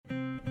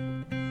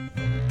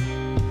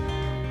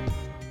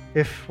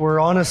If we're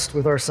honest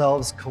with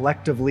ourselves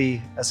collectively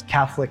as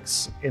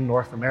Catholics in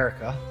North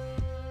America,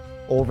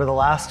 over the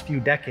last few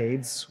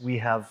decades, we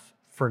have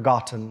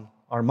forgotten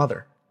our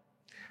mother.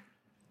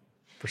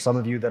 For some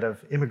of you that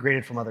have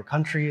immigrated from other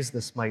countries,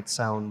 this might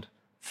sound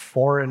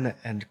foreign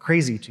and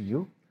crazy to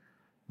you,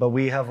 but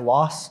we have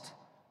lost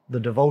the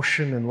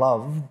devotion and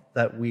love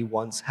that we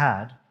once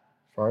had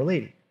for Our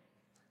Lady.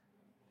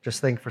 Just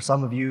think, for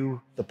some of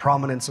you, the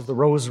prominence of the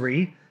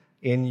Rosary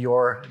in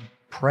your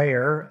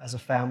prayer as a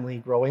family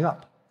growing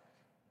up,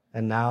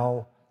 and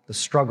now the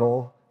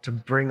struggle to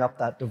bring up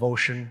that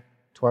devotion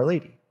to Our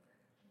Lady.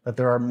 That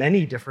there are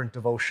many different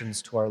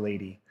devotions to Our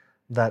Lady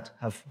that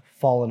have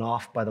fallen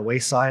off by the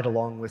wayside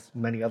along with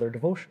many other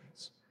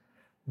devotions.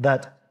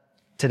 That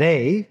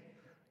today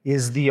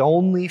is the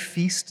only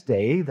feast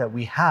day that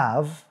we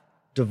have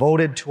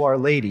devoted to Our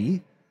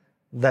Lady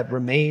that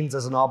remains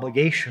as an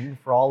obligation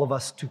for all of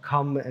us to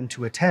come and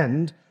to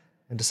attend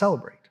and to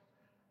celebrate.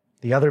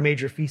 The other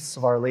major feasts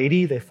of Our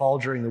Lady, they fall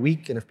during the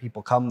week, and if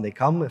people come, they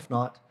come. If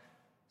not,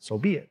 so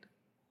be it.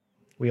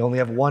 We only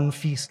have one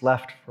feast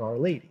left for Our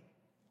Lady.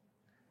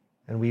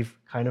 And we've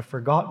kind of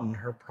forgotten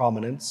her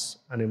prominence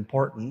and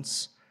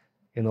importance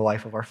in the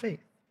life of our faith.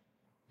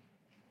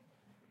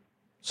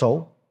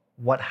 So,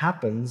 what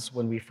happens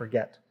when we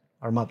forget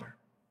our mother?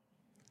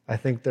 I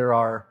think there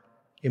are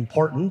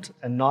important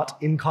and not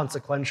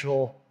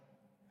inconsequential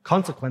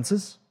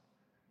consequences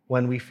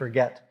when we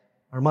forget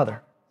our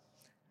mother.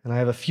 And I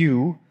have a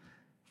few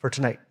for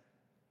tonight.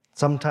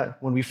 Sometimes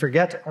when we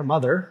forget our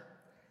mother,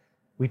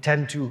 we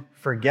tend to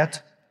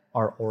forget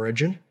our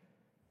origin.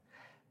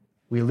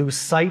 We lose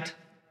sight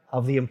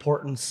of the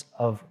importance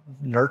of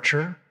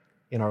nurture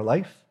in our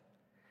life,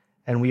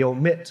 and we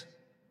omit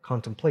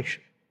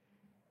contemplation.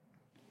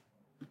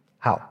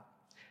 How?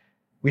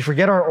 We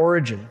forget our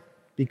origin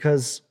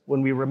because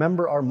when we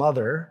remember our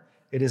mother,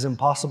 it is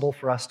impossible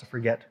for us to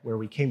forget where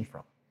we came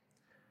from.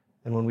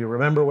 And when we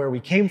remember where we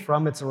came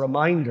from, it's a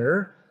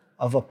reminder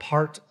of a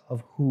part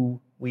of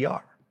who we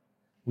are.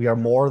 We are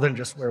more than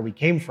just where we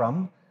came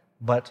from,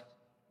 but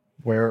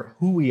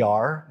who we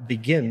are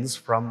begins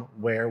from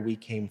where we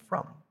came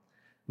from.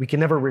 We can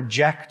never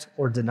reject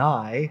or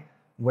deny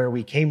where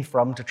we came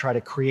from to try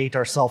to create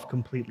ourselves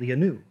completely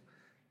anew.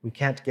 We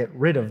can't get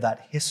rid of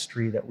that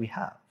history that we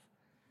have.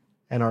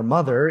 And our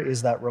mother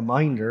is that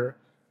reminder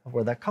of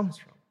where that comes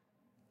from.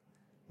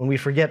 When we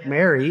forget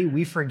Mary,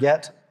 we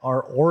forget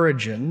our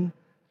origin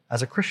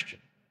as a Christian.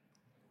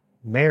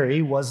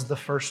 Mary was the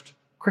first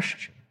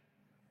Christian,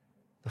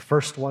 the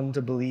first one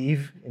to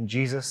believe in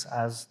Jesus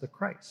as the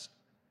Christ.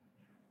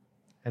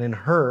 And in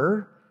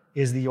her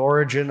is the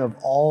origin of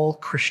all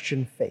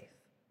Christian faith.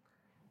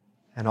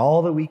 And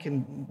what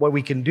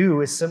we can do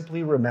is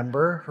simply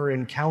remember her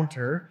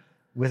encounter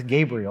with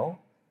Gabriel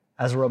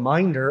as a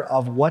reminder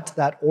of what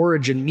that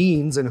origin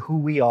means and who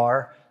we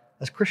are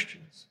as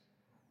Christians.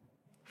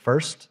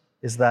 First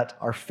is that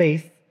our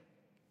faith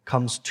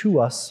comes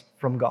to us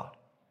from God.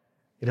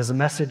 It is a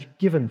message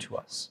given to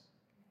us.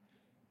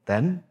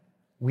 Then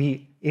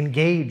we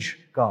engage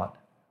God.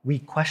 We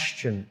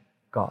question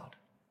God.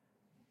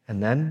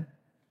 And then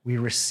we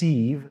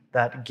receive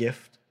that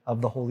gift of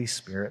the Holy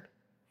Spirit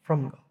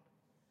from God.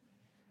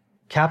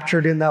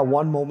 Captured in that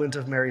one moment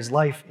of Mary's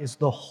life is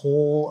the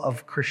whole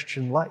of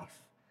Christian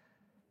life.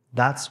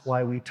 That's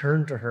why we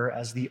turn to her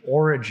as the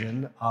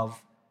origin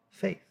of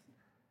faith.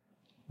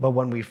 But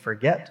when we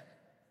forget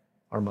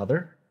our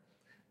mother,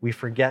 we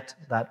forget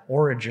that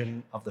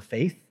origin of the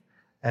faith,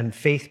 and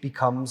faith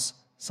becomes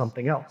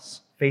something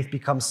else. Faith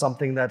becomes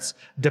something that's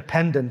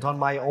dependent on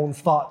my own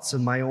thoughts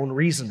and my own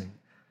reasoning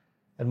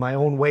and my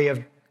own way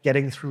of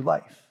getting through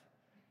life.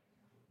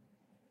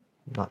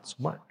 Not so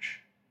much.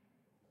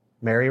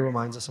 Mary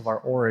reminds us of our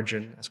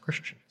origin as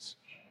Christians.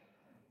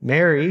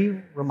 Mary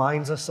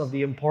reminds us of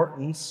the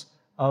importance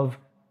of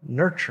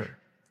nurture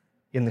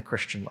in the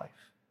Christian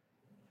life,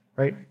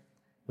 right?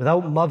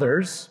 Without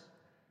mothers,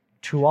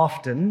 too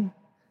often,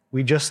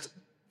 we just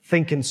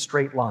think in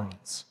straight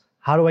lines.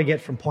 How do I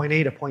get from point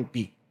A to point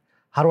B?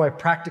 How do I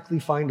practically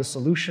find a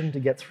solution to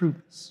get through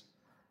this?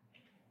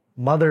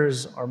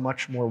 Mothers are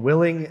much more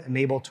willing and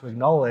able to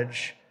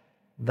acknowledge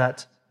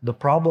that the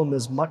problem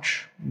is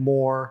much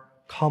more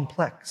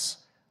complex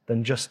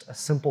than just a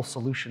simple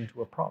solution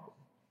to a problem.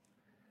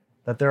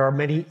 That there are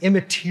many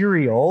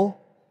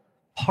immaterial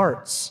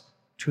parts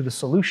to the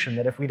solution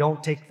that if we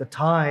don't take the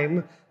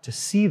time to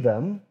see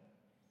them,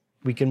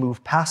 we can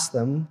move past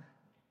them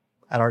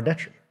at our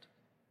detriment.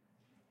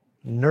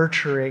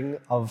 Nurturing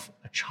of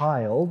a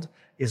child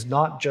is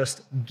not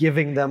just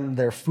giving them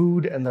their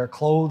food and their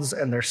clothes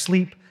and their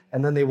sleep,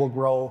 and then they will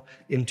grow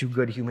into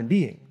good human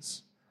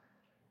beings.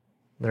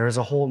 There is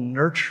a whole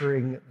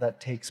nurturing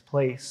that takes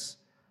place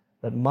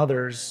that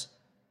mothers,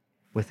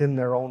 within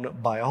their own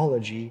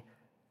biology,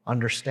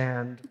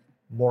 understand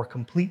more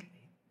completely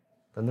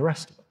than the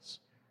rest of us.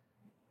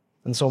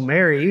 And so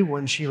Mary,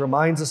 when she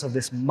reminds us of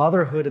this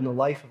motherhood in the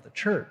life of the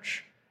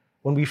church,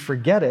 when we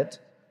forget it,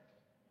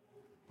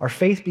 our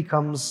faith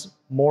becomes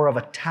more of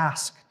a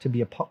task to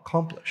be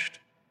accomplished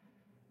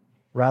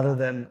rather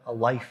than a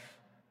life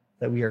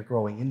that we are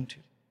growing into.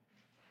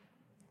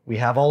 We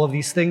have all of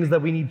these things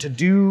that we need to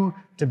do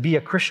to be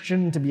a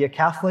Christian, to be a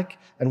Catholic,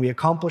 and we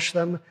accomplish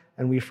them,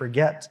 and we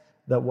forget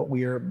that what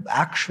we are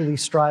actually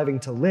striving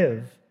to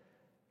live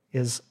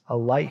is a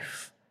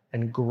life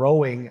and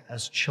growing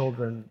as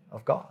children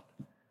of God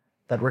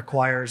that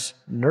requires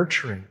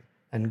nurturing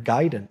and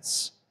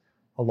guidance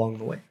along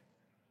the way.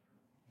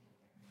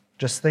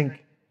 Just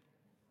think,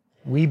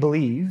 we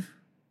believe,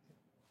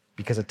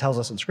 because it tells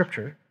us in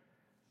Scripture,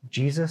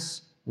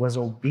 Jesus was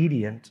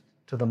obedient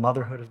to the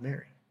motherhood of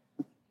Mary.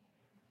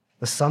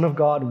 The Son of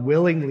God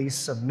willingly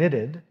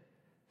submitted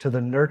to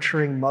the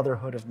nurturing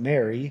motherhood of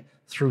Mary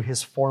through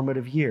his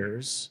formative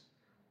years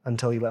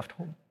until he left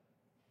home.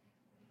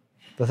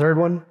 The third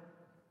one,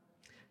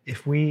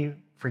 if we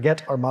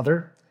forget our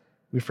mother,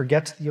 we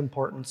forget the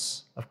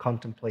importance of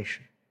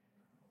contemplation.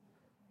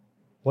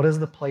 What is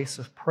the place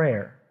of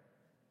prayer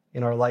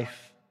in our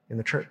life in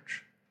the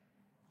church?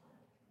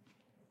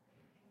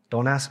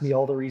 Don't ask me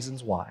all the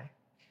reasons why,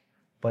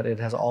 but it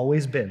has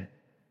always been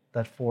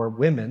that for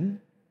women,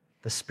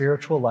 the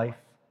spiritual life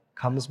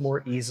comes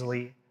more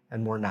easily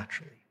and more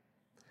naturally.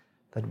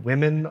 That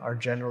women are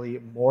generally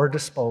more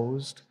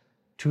disposed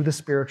to the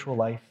spiritual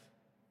life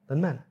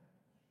than men.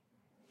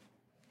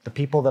 The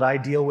people that I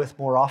deal with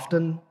more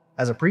often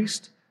as a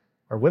priest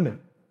are women,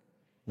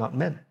 not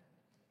men.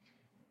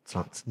 It's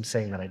not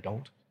saying that I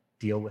don't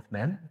deal with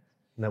men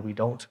and that we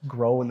don't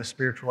grow in the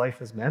spiritual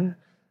life as men,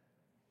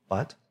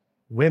 but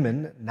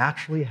women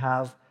naturally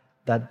have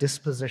that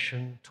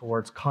disposition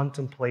towards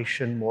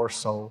contemplation more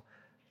so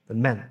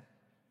than men.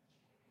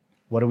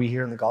 What do we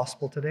hear in the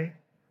gospel today?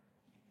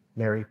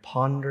 Mary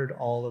pondered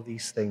all of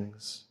these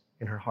things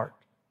in her heart.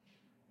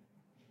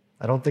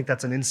 I don't think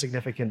that's an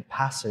insignificant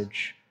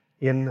passage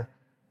in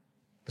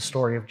the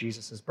story of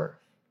Jesus' birth.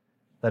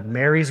 That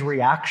Mary's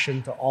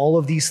reaction to all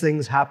of these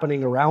things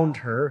happening around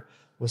her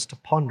was to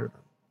ponder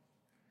them.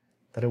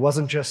 That it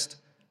wasn't just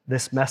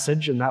this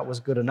message and that was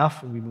good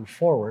enough and we move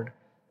forward,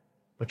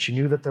 but she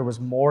knew that there was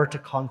more to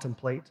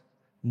contemplate,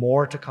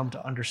 more to come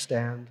to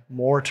understand,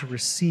 more to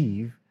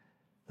receive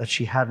that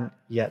she hadn't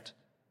yet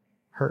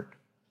heard.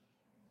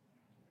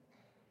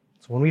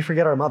 So when we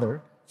forget our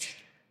mother,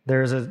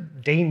 there's a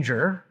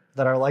danger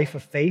that our life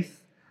of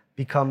faith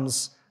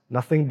becomes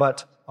nothing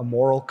but a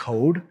moral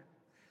code,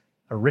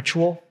 a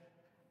ritual,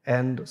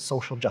 and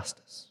social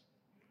justice.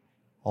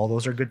 All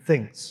those are good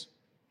things,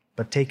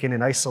 but taken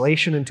in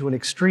isolation and to an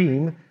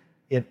extreme,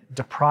 it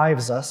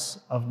deprives us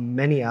of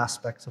many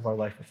aspects of our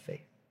life of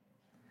faith.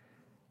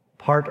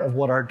 Part of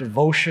what our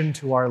devotion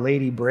to Our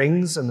Lady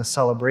brings and the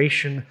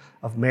celebration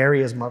of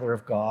Mary as Mother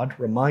of God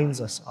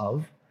reminds us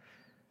of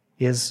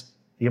is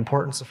the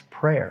importance of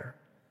prayer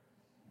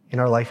in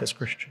our life as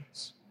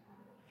Christians.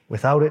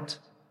 Without it,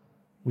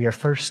 we are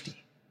thirsty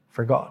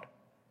for God.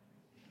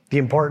 The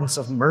importance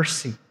of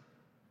mercy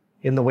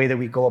in the way that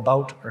we go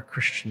about our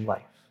Christian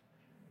life.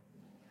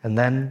 And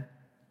then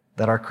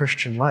that our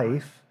Christian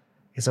life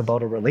is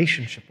about a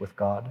relationship with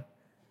God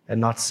and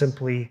not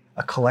simply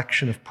a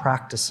collection of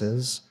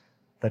practices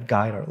that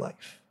guide our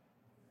life.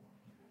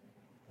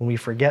 When we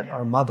forget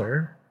our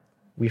mother,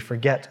 we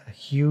forget a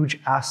huge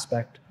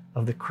aspect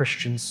of the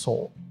Christian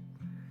soul,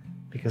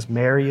 because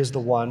Mary is the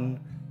one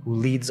who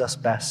leads us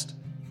best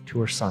to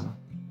her Son,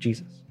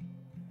 Jesus.